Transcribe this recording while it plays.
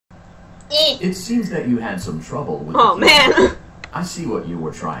It seems that you had some trouble with Oh, the man. I see what you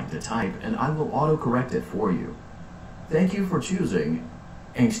were trying to type, and I will auto-correct it for you. Thank you for choosing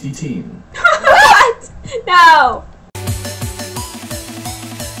Angsty Teen. What? No.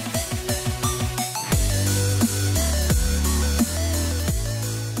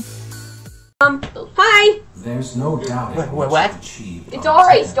 Hi. There's no doubt Wait, what? achieved. It's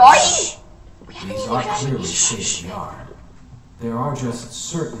already starting. These are clearly state of the art. There are just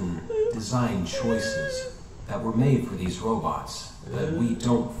certain design choices that were made for these robots that we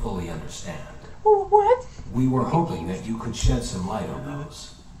don't fully understand. What? We were hoping that you could shed some light on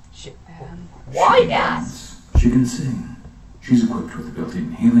those. Why not? She can sing. She's equipped with a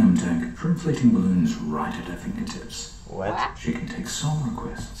built-in helium tank for inflating balloons right at her fingertips. What? She can take song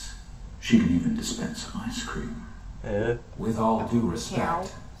requests. She can even dispense ice cream. With all due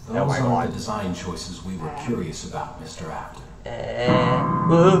respect, those Oh my aren't God. the design choices we were curious about, Mr. Afton.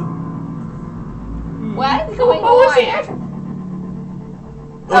 What is going What was on? it?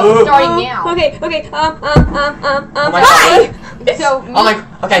 Oh, it's starting now. Okay. my Hi. God. So, me, Oh my.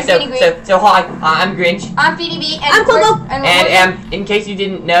 Okay, I'm Feeding Green. so hi. I'm Grinch. I'm Feeding B, and I'm Coco. And in case you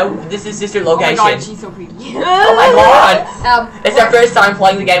didn't know, this is Sister oh my Location. god, she's so pretty. Oh my God. It's our first time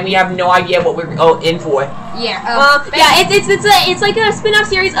playing the game. We have no idea what we're in for. Yeah. Yeah, it's like a spin-off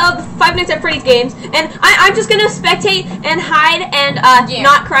series of Five Nights at Freddy's games, and I'm just gonna spectate and hide and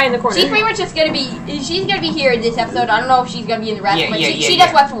not cry in the corner. She's pretty much just gonna be. She's gonna be here in this episode. I don't know if she's gonna be in the rest, but she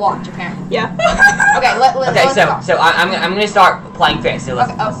does what to watch apparently. Yeah. Okay. Let's start. so I'm gonna start playing first. So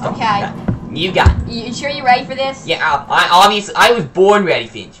let's start. Okay. You got it. You sure you're ready for this? Yeah. I was born ready,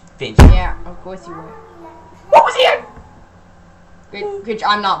 Finch. Yeah, of course you were. What was here? Which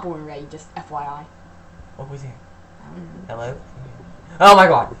I'm not born ready. Just FYI. What was here? Hello. Oh my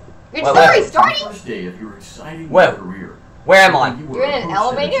God. Good story, starting. First day of your exciting Whoa. career. Where am I? You're in an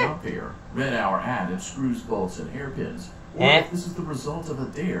elevator? Read our ad and screws, bolts, and hairpins. Or Eh? if this is the result of a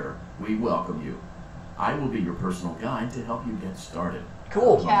dare, we welcome you. I will be your personal guide to help you get started.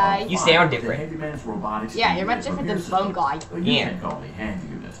 Cool. Okay. You sound The different. handyman's robotics. Yeah, you're much different than the phone guy. But you Yeah. can call me Handy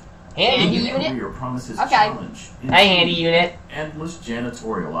Unit. Handy unit. unit. Your promises Okay. challenge. Hey, handy unit. Endless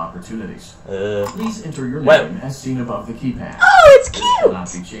janitorial opportunities. Uh. Please enter your Whoa. name as seen above the keypad. Oh, it's This cannot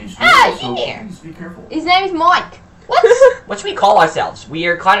cute. be changed. Ah, so yeah. please be careful. His name is Mike. What should we call ourselves? We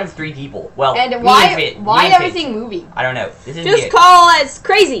are kind of three people. Well, And me why and Finch. everything moving? I don't know. This is Just weird. call us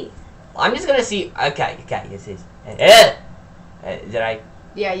crazy. I'm just gonna see. Okay. This is. Did I?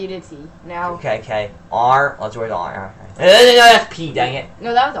 Yeah, you did see. Now. Okay. R. Let's where's R? No, that's P. Dang it.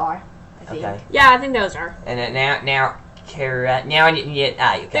 No, that was R. I think. Okay. Yeah, I think those are. And then now, Kara. Now I didn't get.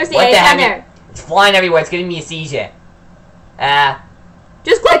 Okay. There's the What A the down heck? there. It's flying everywhere. It's giving me a seizure.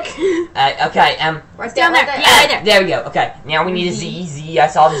 Just click. Okay. Right down there. right Yeah, right there. There we go. Okay. Now we need a Z. I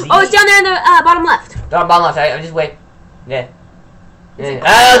saw the Z. Oh, it's down there in the bottom left. Bottom left. I'm just wait. Yeah.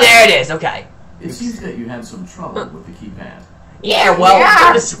 Oh, there it is. Okay. It seems that you had some trouble with the keypad. Yeah. Well,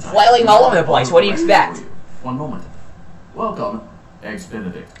 Yeah. it's flailing all over the place. What do you expect? One moment. Welcome, Eggs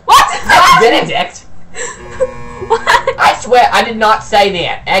Benedict. What? Benedict. I swear I did not say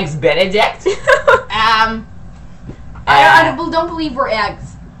that. Eggs Benedict. I don't believe we're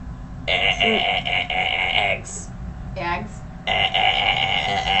eggs. Eggs. Eggs.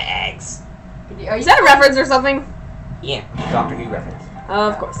 Eggs. Are Is that a reference or something? Yeah. Doctor Who reference.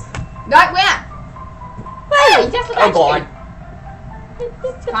 Of course. Not when? Hey, just look Oh, at go on.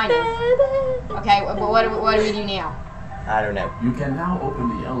 Kind of. Okay, what do we do now? I don't know. You can now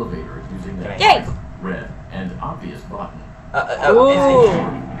open the elevator using the Yay. red and obvious button.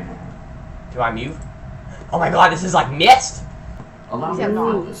 Do I move? Oh my God! This is like mist. Allow Except me to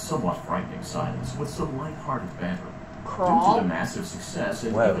not. fill this somewhat frightening silence with some light-hearted banter. Due to Crawl. the massive success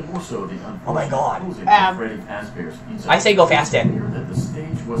and Whoa. even more so the Oh my God. closing of Freddy Fazbear's Pizza. I say go faster. It's clear that the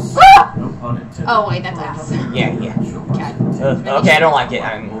stage was no pun intended. Oh, wait, that's ass. Yeah. Okay. Okay, I don't like it.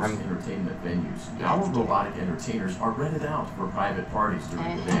 Most I'm. entertainment venues, our robotic entertainers are rented out for private parties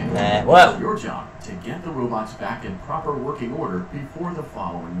during the day. Whoa. It's your job to get the robots back in proper working order before the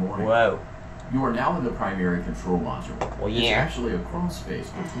following morning. Whoa. You are now in the primary control module. Well, It's yeah. actually a crawl space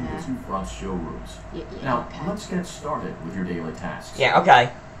between the two front showrooms. Yeah, Now, okay. let's get started with your daily tasks. Yeah.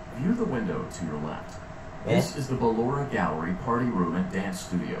 Okay. View the window to your left. Yeah. This is the Ballora Gallery Party Room and Dance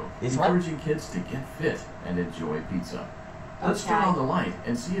Studio, This one? encouraging kids to get fit and enjoy pizza. Let's turn Okay. on the light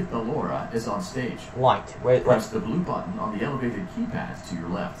and see if Ballora is on stage. Light. Where? Press the blue button on the elevated keypad to your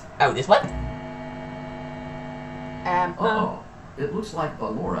left. Oh, this one. Uh-oh. It looks like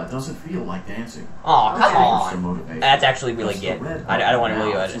Ballora doesn't feel like dancing. Oh, come Okay. Some on. motivation. That's actually really Press the good. red I don't want to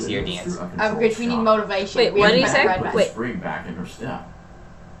button really now see her to dance. administer a controlled Good, we need shock. motivation. Wait, We what need did you to say? press Put red the Wait. spring back in her step.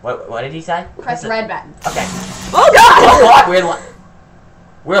 What did he say? Press the red button. Okay. Oh God! Oh God,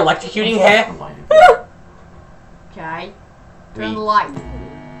 we're electrocuting her. Okay. Turn the light.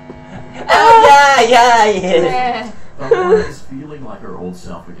 Oh yeah. Laura is feeling like her old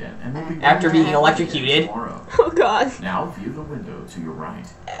self again, and will be After being electrocuted. tomorrow. Oh God! Now view the window to your right.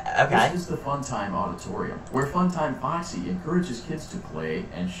 Okay. This is the Funtime Auditorium, where Funtime Foxy encourages kids to play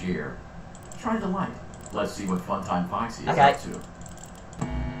and share. Try the light. Let's see what Funtime Foxy is Okay. up to.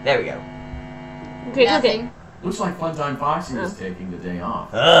 There we go. Okay, Nothing. Looks like Funtime Foxy is taking the day off.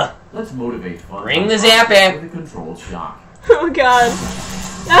 Ugh. Let's motivate Funtime Bring the Foxy zapping. with a controlled shock. Oh God!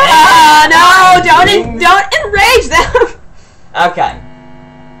 Ah, no! Don't enrage them. Okay.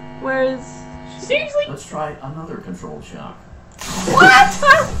 Where's? Seriously? Let's try another controlled shock. What?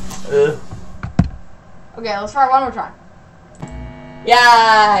 Ugh. Okay, let's try one more time.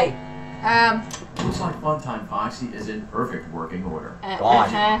 Yay! Looks like Funtime Foxy is in perfect working order.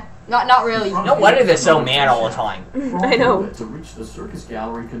 God. Not really. No wonder they're so mad all the time. I know. To reach the Circus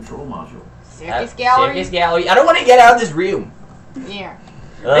Gallery control module. Circus gallery. Circus gallery. I don't want to get out of this room. Yeah.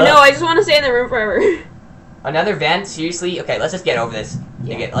 I know. I just want to stay in the room forever. Another vent? Seriously? Okay, let's just get over this.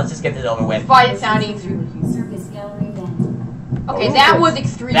 Yeah. Let's just get this over with. Despite it sounding extremely. Circus gallery event. Okay, that was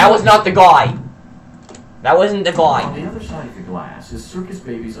extreme. That was not the guy. That wasn't the On guy. the other side of the glass is Circus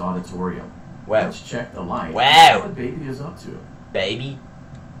Baby's auditorium. Wow. Let's check the light. Wow. And see what Baby is up to. Baby.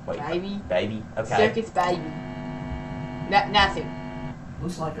 Wait. Baby. Baby. Okay. Circus baby. Nothing.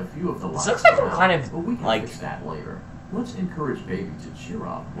 Looks like a few of the lights. looks like are we're out, kind of, but we can like- fix that later. Let's encourage Baby to cheer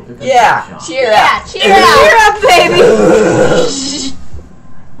up with a controlled Yeah. shock. Cheer Yeah, up. cheer up. Cheer up, baby.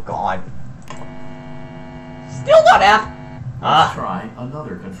 God. Still not up. Let's Ah, try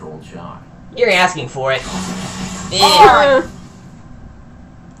another controlled shock. you're asking for it. Uh,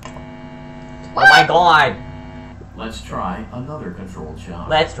 Oh my God. Let's try another controlled shock.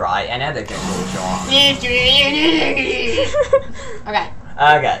 Let's try another control shot. Okay,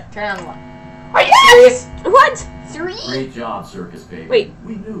 Okay. turn on the light. Are you serious? What? 3? Great job, Circus Baby. Wait,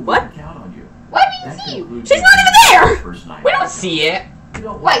 we knew what? we could count on you. What do That you see? concludes She's your not even there! first night We don't out. see it. You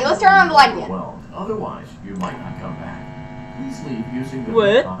don't Wait, want let's to turn on the be light again. overwhelmed. Otherwise, you might not come back. Please leave using the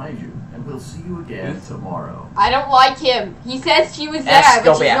What? light behind you, and we'll see you again tomorrow. I don't like him. He says she was Let's there,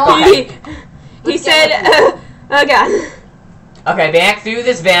 go but she's back. not. He said, oh God. Okay, back through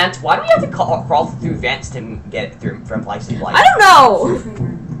this vent. Why do we have to crawl through vents to get through from place to place? I don't know.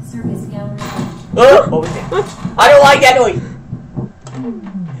 Trigger. Circus gallery event. What was it? I don't like that noise.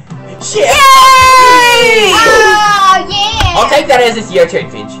 Shit! Yay! Oh, yeah! I'll take that as it's your turn,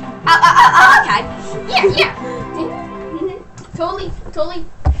 Finch. Okay. Yeah. Totally,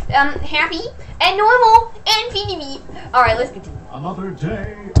 happy and normal and feedy. Alright, let's continue. Another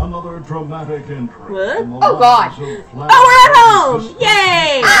day, another dramatic entry. What? in the Oh, God. lives of Oh, we're at home! Flash.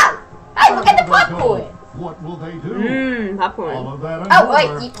 Yay! Ow! Hey, look at the popcorn! What will they do? Mmm, All popcorn. of that and Oh, wait,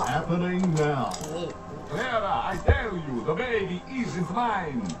 more eat popcorn. happening now. Clara, I tell you, the baby isn't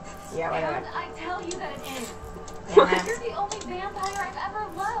mine. Yeah, whatever. And I tell you that it is. What? You're the only vampire I've ever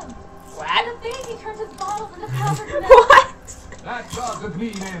loved. What? The baby turns his bottles into powdered milk. What? That doesn't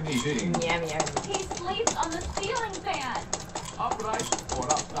mean anything. Yum. He sleeps on the ceiling fan. Upright or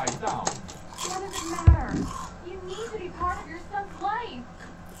upside down. What does it matter? You need to be part of your son's life.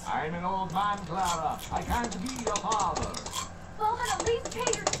 I'm an old man, Clara. I can't be your father. Well, then at least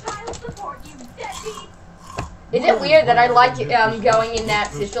pay your child support, you deadbeat. Is it weird that I like going in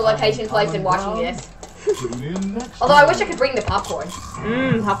that sister location place and watching this? Tune in next Although I time. wish I could bring the popcorn.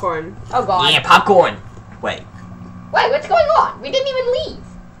 Mmm, popcorn. Oh God. Yeah, popcorn. Wait. Wait, what's going on? We didn't even leave.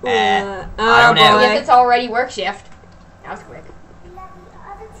 I Oh don't know. boy. Yes, it's already work shift. That was quick.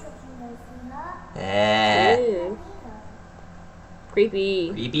 Ew. Creepy.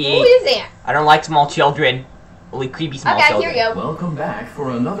 Creepy. Who is that? I don't like small children. Only creepy small Okay, children. here we go. Welcome back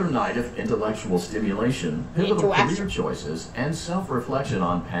for another night of intellectual stimulation, pivotal Interaction. career choices, and self-reflection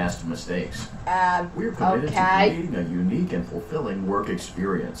on past mistakes. We're committed to Okay. creating a unique and fulfilling work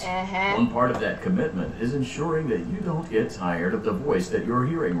experience. Uh-huh. One part of that commitment is ensuring that you don't get tired of the voice that you're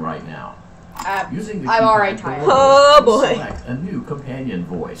hearing right now. Using the I'm keypad already to tired. load, Oh, boy. Select a new companion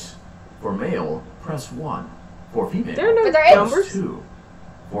voice. For male, press 1. For female, There are no But there is. press numbers. 2.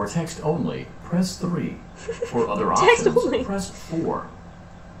 For text only, press 3. For other Text options, only. press 4.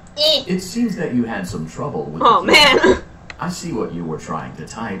 Eh. It seems that you had some trouble with Oh the keyboard. man. I see what you were trying to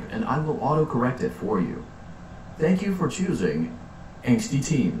type, and I will auto-correct it for you. Thank you for choosing Angsty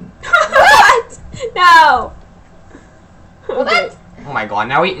Teen. What? No. Well, Okay. that's... Oh my God!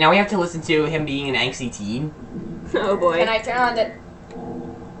 Now we have to listen to him being an angsty teen. Oh boy. Can I turn on the...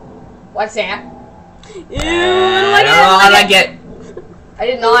 What's that? Ew, I don't know how to get. I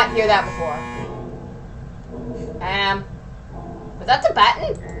did not hear that before. Was that the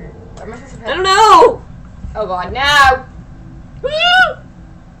button? I don't know. Oh god, no!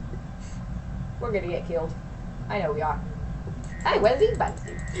 We're gonna get killed. I know we are. Hey, what do these buttons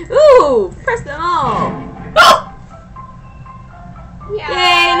do? Ooh, press them all. Oh! Yay,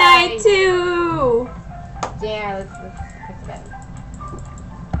 night 2. Yeah, let's press the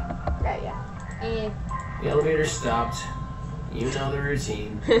button. Okay, yeah. The elevator stopped. You know the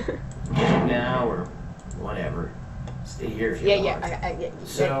routine. Get now or whatever. Stay here if you want. Yeah.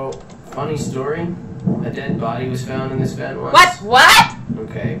 So, funny story. A dead body was found in this vent once. What?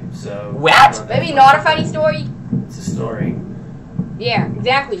 Okay, so... What? Maybe not a funny story? It's a story. Yeah,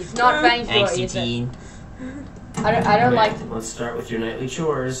 exactly. It's not a funny story. Angsty Is it? teen. I don't like... Let's start with your nightly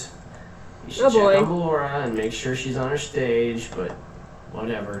chores. You should Oh, check boy. on Laura and make sure she's on her stage, but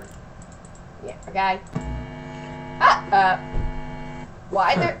whatever. Yeah, okay.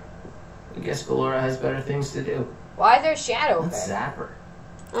 Why is there... I guess Ballora has better things to do. Why is there a shadow Let's there? zap her.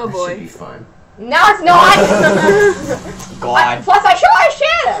 Oh That boy. should be fun. No, it's not! God. Plus, I saw a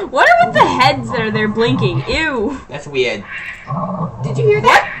shadow! What are with the heads that are there blinking? Ew. That's weird. Did you hear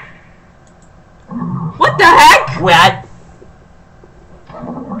that? What the heck? What?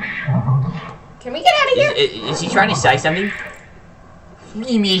 Can we get out of here? Is he trying to say something?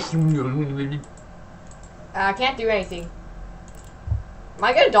 I can't do anything. Am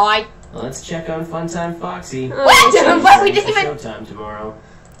I gonna die? Well, let's check on Funtime Foxy. What? But we just even... Showtime tomorrow.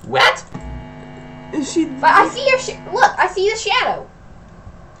 What? Is she? But I see your look, I see the shadow.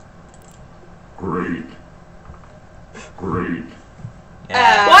 Great. Great.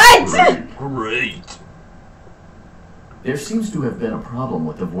 What? Great. There seems to have been a problem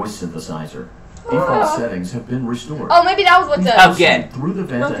with the voice synthesizer. Default settings have been restored. Oh, maybe that was what the... Oh, good. Through the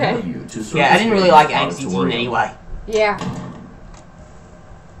vent Okay. ahead of you to Yeah, I didn't really like Angsty Teen anyway. Yeah.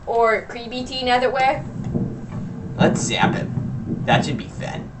 Or creepy teen, as it were. Let's zap him. That should be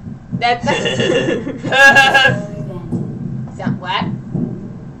fun. That's... Sound what?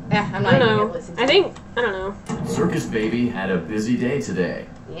 I'm I not even don't gonna know. listen to I think I don't know. Circus Baby had a busy day today.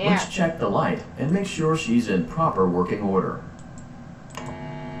 Yeah. Let's check the light and make sure she's in proper working order.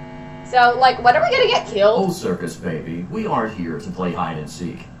 So, like, when are we gonna get killed? Oh, Circus Baby, we aren't here to play hide and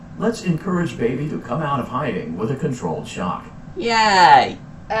seek. Let's encourage Baby to come out of hiding with a controlled shock. Yay.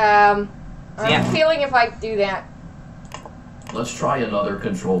 I have Yeah. a feeling if I do that. Let's try another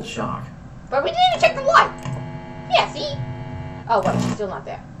controlled shock. But we didn't even check the light. Yeah, see? Oh, wait, she's still not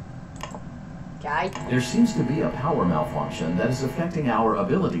there. Okay. There seems to be a power malfunction that is affecting our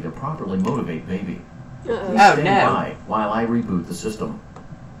ability to properly motivate Baby. Uh-oh. Oh, Stand no. by while I reboot the system.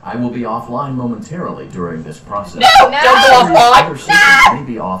 I will be offline momentarily during this process. No! Don't go Other offline! systems may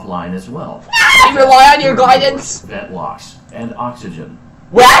be offline as well. I rely on your guidance! Vent locks and oxygen.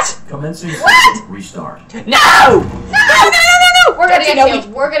 What? Commencing system restart. No! We're gonna Don't you get know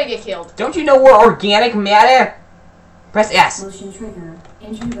killed. We're gonna get killed. Don't you know we're organic matter? Press S. Motion trigger.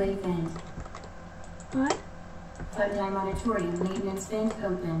 Entryway vent. What? Funtime auditorium maintenance vent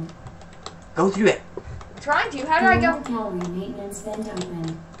open. Go through it. I'm trying to. How do I go? Gallery maintenance vent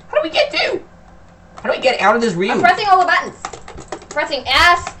open. How do we get through? How do we get out of this I'm room? pressing all the buttons. Pressing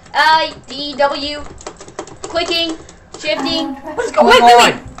S, I, D, W. Clicking. Shifting. What is going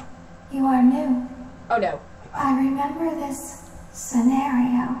on? You are new. Oh no. I remember this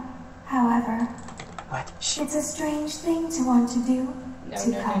scenario. However, What? Shh. it's a strange thing to want to do. No, to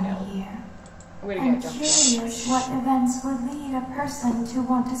no, come no. here. I'm gonna I'm get jumped. curious what events would lead a person to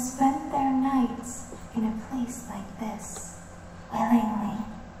want to spend their nights in a place like this. Willingly.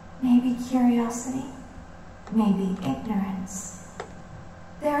 Maybe curiosity. Maybe ignorance.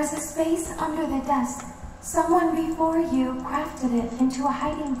 There is a space under the desk. Someone before you crafted it into a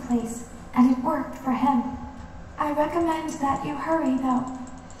hiding place, and it worked for him. I recommend that you hurry, though.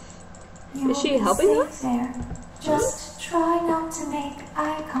 You Is will she be helping safe us? there. Just try not to make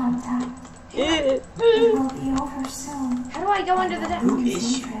eye contact. Ew. It will be over soon. How do I go under the desk? Who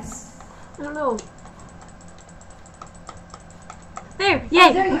is she? Interest. I don't know. There.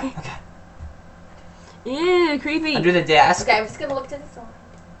 Yay. there you Okay. Ew, creepy. Under the desk. Okay, I'm just gonna look to the side.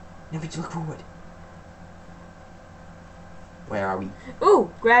 No, but look forward. Where are we? Ooh,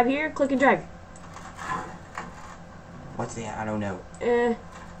 grab here, click and drag. What's that? I don't know. Uh,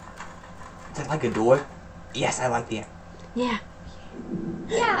 Is that like a door? Yes, I like that. yeah.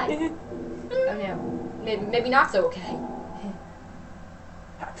 Yeah. Oh no. Maybe not so okay.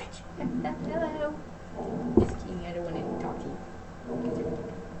 Ah, bitch. Hello. Just kidding, I don't want to talk to you.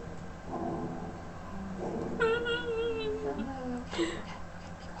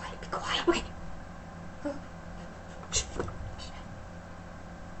 Be quiet. Okay.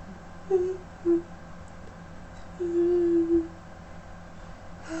 We're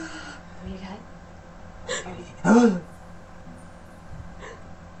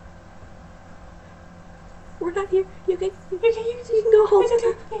not here. You can go home.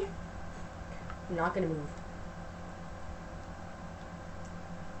 I'm not gonna move.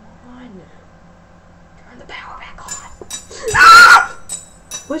 Come on. Turn the power back on.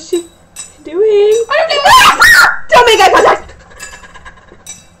 What's she doing? I don't know. Don't make eye contact!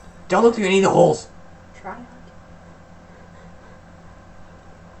 Don't look through any of the holes. Try not.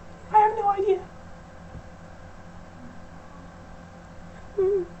 I have no idea.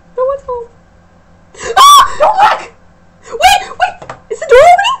 No one's home. Ah! Don't look! Wait! Is the door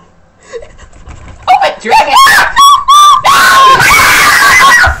opening? Open! Dragon!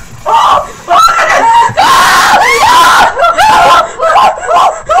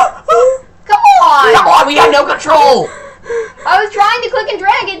 Come on! Come on, we have no control! I was trying to click and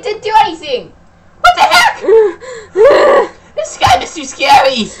drag. It didn't do anything. What the heck? This guy is too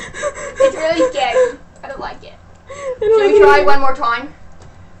scary! It's really scary. I don't like it. Should we try one more time?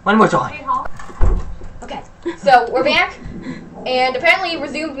 One more time. Okay. So we're back, and apparently it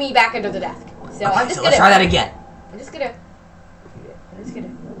resumed me back under the desk. So I'm just gonna. Let's try that again. I'm just gonna.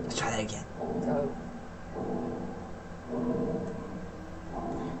 Let's try that again. So.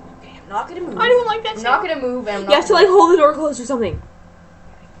 Okay, I'm not gonna move. I don't like that I'm shit. not gonna move, and I'm not. You have to like hold the door closed or something.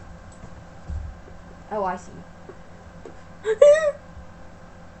 Oh, I see.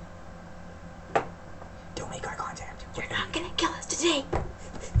 Don't make eye contact. You're not gonna kill us today.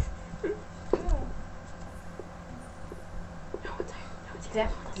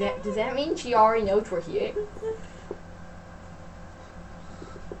 Does that mean she already knows we're here? No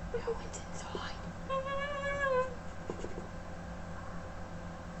one's inside.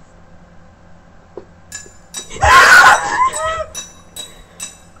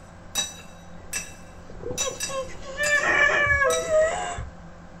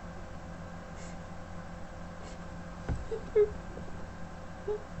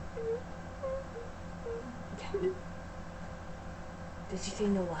 Did she say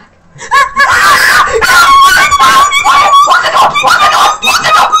no luck?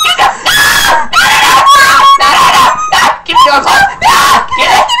 Keep the door closed!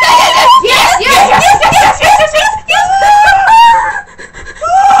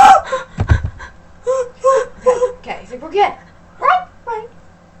 Okay, I think we're good. Right.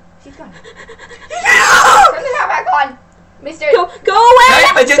 She's gone. Turn the power back on, Mister. Go away!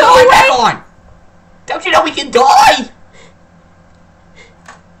 Turn the Go light away! back on! Don't you know we can die?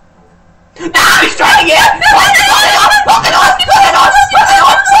 Ah, he's trying again! Close the door! Close the door! Close the door! Close the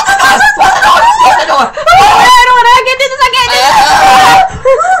door! Close the door! Close the door! Close the door! I can't do this!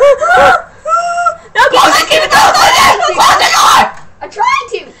 No, Close it! Keep it closed! Close the door! I'm trying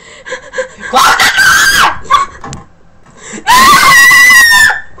to. Close the door!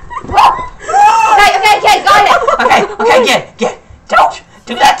 Okay, got it. Okay, get. Don't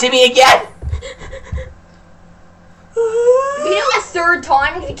do that to me again! If you do it a third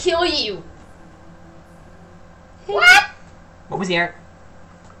time, I'm gonna kill you. What? What was the error?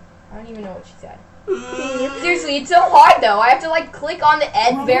 I don't even know what she said. Seriously, it's so hard though. I have to like click on the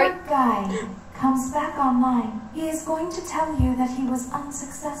edge When very. your guide comes back online, he is going to tell you that he was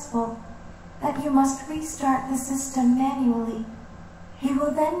unsuccessful, that you must restart the system manually. He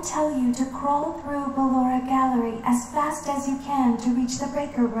will then tell you to crawl through Ballora Gallery as fast as you can to reach the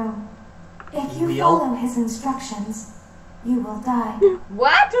breaker room. If you follow his instructions, you will die.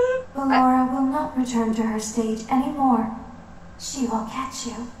 What? Ballora will not return to her stage anymore. She will catch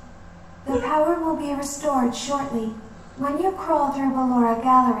you. The power will be restored shortly. When you crawl through Ballora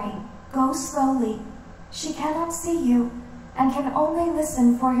Gallery, go slowly. She cannot see you and can only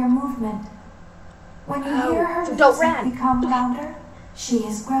listen for your movement. When you hear her music become louder, she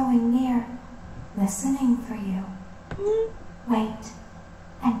is growing near, listening for you. Wait,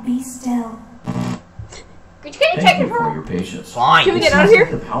 and be still. Could you get a Thank you check for your patience. Fine. Can we It get out of seems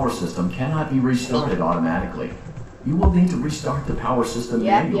here? that the power system cannot be restarted automatically. You will need to restart the power system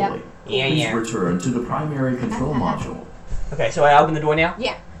manually. Please return to the primary control module. Okay, so I open the door now?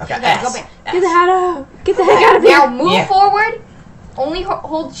 Yeah. Okay, Go back. Get the heck out! Get the heck out of here! Now move forward. Only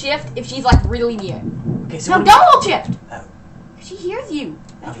hold shift if she's like really near. Okay, so No, don't hold shift. Oh. She hears you.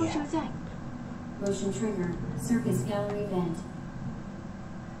 That's what she was saying. Motion trigger. Circus gallery vent.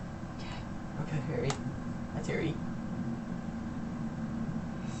 Okay, hurry. Let's hurry.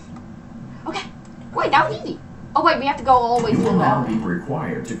 Okay. Wait, that was easy. Oh wait, we have to go all the way You through will the now be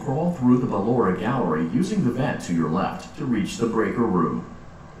required to crawl through the Ballora Gallery using the vent to your left to reach the breaker room.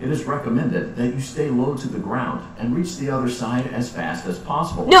 It is recommended that you stay low to the ground and reach the other side as fast as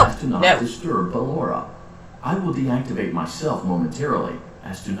possible as to not disturb Ballora. I will deactivate myself momentarily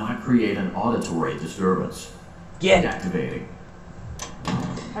as to not create an auditory disturbance. Deactivating.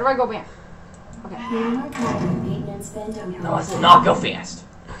 How do I go back? Okay. No, let's not go fast.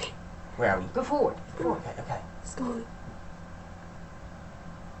 Okay. Where are we? Go forward. Okay, okay. Let's go.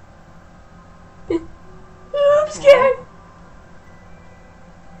 I'm scared.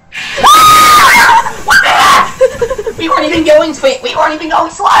 We weren't even going fast. We weren't even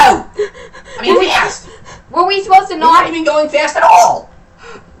going slow. I mean, fast. Were we supposed to We not? weren't even going fast at all.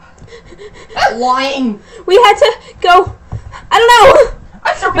 Lying. We had to go. I don't know.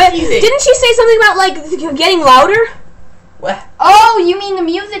 I'm so But confused. didn't she say something about like getting louder? What? Oh, you mean the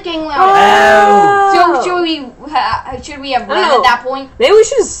music getting louder? Oh. So should we have run at that point? Maybe we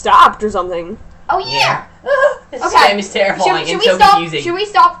should have stopped or something. Oh yeah. This game is terrifying and so confusing. Should we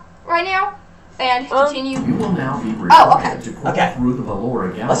stop right now and continue? You will now be required to crawl Okay. through the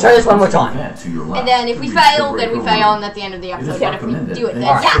Ballora Galaxy. Let's try this one more time. To your left And then if we to reach fail, the then we breaker fail, room. and at the end of the It is episode. But if we recommended do it, that then you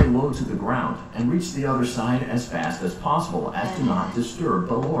yeah. stay low to the ground and reach the other side as fast as possible as to not disturb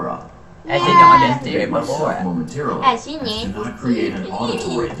Ballora. As in not disturb Myself Ballora. momentarily As in as to not create an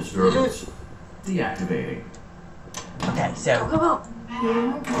auditory disturbance. Deactivating. Okay, so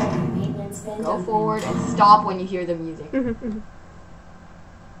Go forward and stop when you hear the music. what's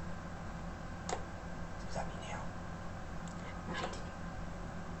that mean now?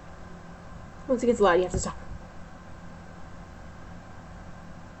 Once it gets loud, you have to stop.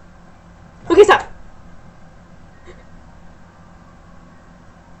 Okay, stop.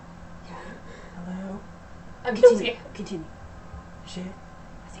 Hello? Continue. Continue. Shit.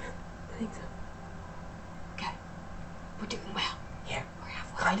 I think so. Okay. We're doing well. Yeah. We're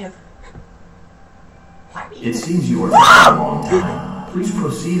halfway. Kind of. Why are we It seems you are taking a long time. Please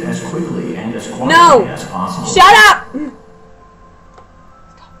proceed as quickly and as quietly as possible. Shut up!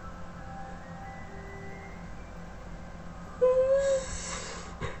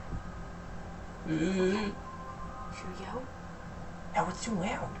 Should we go? No, it's too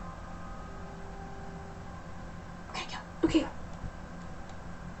loud. Okay, go. Okay.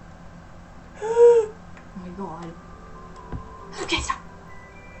 Oh my god. Okay, stop.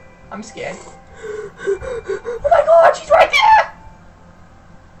 I'm scared. Oh my god, she's right there!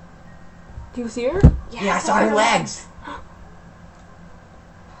 Do you see her? Yeah, I saw her legs.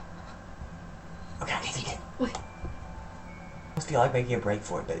 Okay, I think it. What? I almost feel like making a break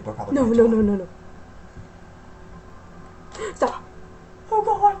for it, but we're probably No, gonna no, die. no, no, no. Stop. Oh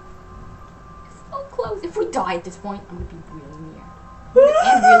god. So close. If we die at this point, I'm gonna be really near. And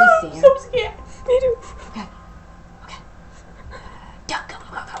really I'm scared. so scared. Me too. Okay. Okay. Duck, go,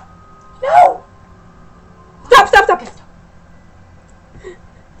 go, go. No! Stop, stop, stop. Okay, stop.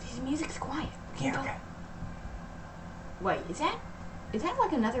 This music's quiet. Yeah, okay. Wait, is that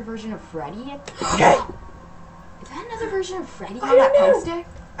like another version of Freddy? Okay. Is that another version of Freddy I on that don't know. poster?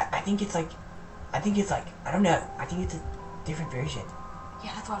 I think it's like, I don't know. I think it's a different version.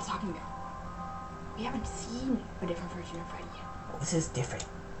 Yeah, that's what I was talking about. We haven't seen a different version of Freddy yet. Well, this is different.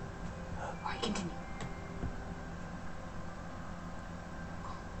 Alright, continue.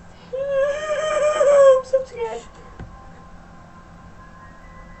 I'm so scared.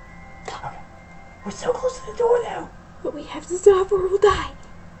 Okay. We're so close to the door now. But we have to stop or we'll die.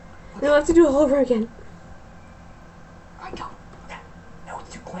 And we'll have to do it all over again. Alright, go. Okay. No,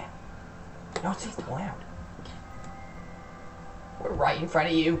 it's too loud. No, it's too loud. We're right in front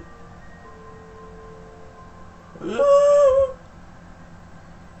of you.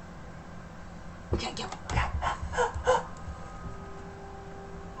 Okay, go.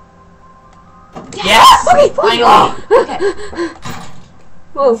 Yes! Okay, Finally! Okay.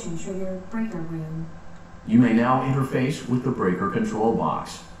 Whoa. Trigger breaker room. You may now interface with the breaker control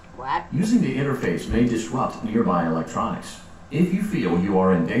box. What? Using the interface may disrupt nearby electronics. If you feel you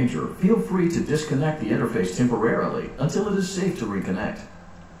are in danger, feel free to disconnect the interface temporarily until it is safe to reconnect.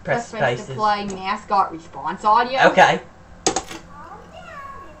 Press Press to spaces. play mascot response audio. Okay.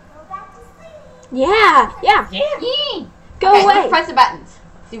 Yeah, yeah. Yee! Go Okay, away. let's press the buttons.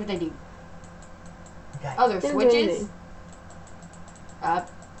 See what they do. Okay. Oh, there's Didn't do switches. anything. How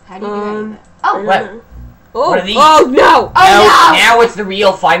do you do any of that? Oh! I don't What? know. Oh, What are these? oh no! Now it's the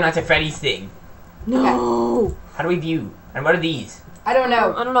real Five Nights at Freddy's thing. No! How do we view? And what are these? I don't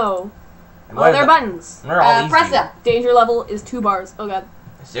know. I don't know. And Oh, what they're are buttons. What are all these? Press do? them. Danger level is 2 bars. Oh god.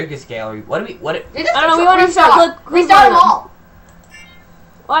 Circus gallery. What do we? What? Just I don't know, we want to restart. Restart them all.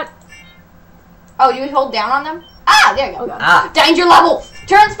 What? Oh, do we hold down on them? Ah, there you go. Oh god. Ah. Danger level.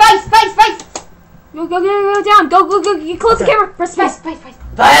 Turn space, space, space. Go down. Go, you close the camera. Press space. Space, space, space.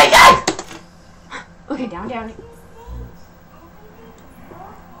 Okay, down.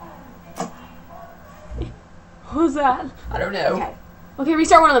 What was that? I don't know. Okay,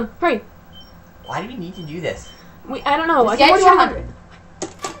 restart one of them. Hurry. Why do we need to do this? I don't know. Let's get to 100.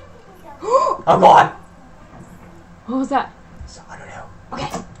 Oh god. What was that? So, I don't know. Okay,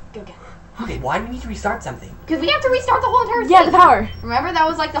 go. Okay, why do we need to restart something? Because we have to restart the whole entire thing. Yeah, the power. Remember, that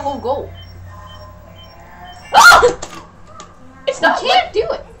was like the whole goal. It's not. You can't do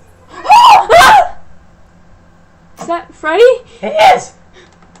it. Is that Freddy? It is.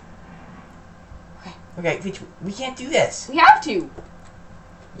 Okay, we can't do this. We have to.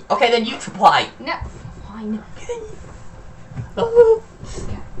 Okay, then you reply. No, fine. Okay. So,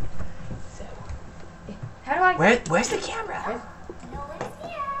 how do I? Where's the camera?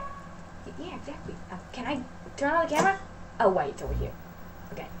 Yeah, exactly. Can I turn on the camera? Oh wait, it's over here.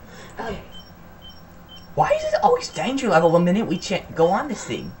 Okay. Why is it always danger level the minute we go on this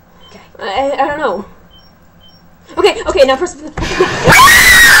thing? Okay. I don't know. Okay, now first.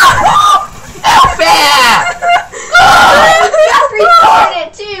 Fair! Just restarted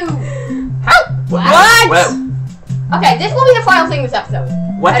it too. How? What? Whoa. Okay, this will be the final thing this episode.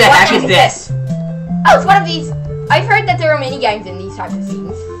 What the heck is this? Oh, it's one of these. I've heard that there are mini games in these types of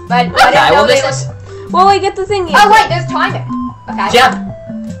scenes, but I Okay, didn't know well they this were. was... Well, wait, get the thingy. Oh wait, there's timing. Okay. Jump!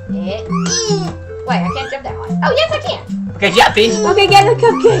 Wait, I can't jump that high. Oh yes, I can. Okay, jump, bitch! Okay, get the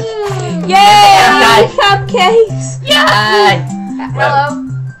cupcake. Yay! Yeah. Cupcakes. Yeah! Hello.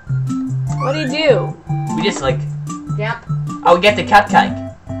 What do you do? We just like... Jump. Oh, we get the cupcake.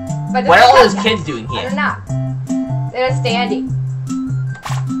 But What are all those cupcakes. kids doing I here? don't know. They're standing.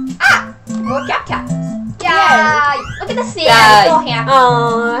 Ah! More cupcakes. Yay! Look at the sand. It's all happy.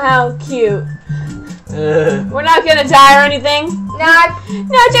 Oh, how cute. We're not gonna die or anything. No.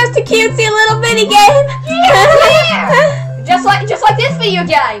 No, just a cutesy little mini game. Yeah. just like this video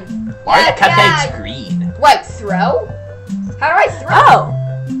game. Why are the cupcakes green? Wait, throw? How do I throw?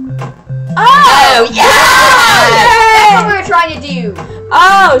 Oh, Oh, That's what yeah! we were trying to do.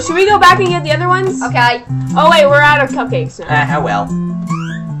 Oh, should we go back and get the other ones? Okay. Oh wait, we're out of cupcakes now. How well.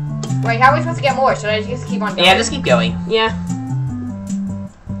 Wait, how are we supposed to get more? Should I just keep on going? Yeah, just keep going. Yeah.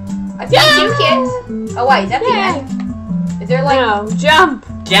 I see 2 kids. Oh wait, is that the end? Is there like... No, jump.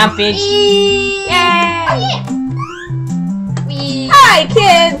 Jump, bitch! Yay! Yay! Oh yeah! Wee! Hi,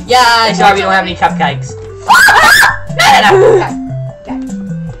 kids. Yeah, sorry we don't have any cupcakes. No! Okay.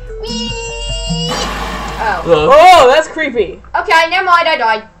 Wee! Oh. Oh, that's creepy. Okay, never mind, I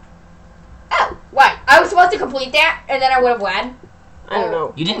died. Oh, wait. I was supposed to complete that, and then I would have won. I don't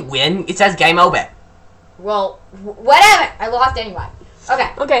know. You didn't win. It says game over. Well, whatever. I lost anyway.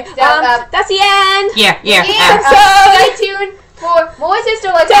 Okay. Okay, So, that's the end. Yeah. Stay tuned for more Sister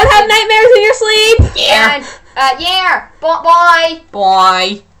Like Don't have nightmares in your sleep. Yeah. And, yeah. Bye.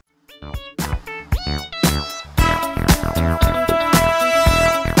 Bye.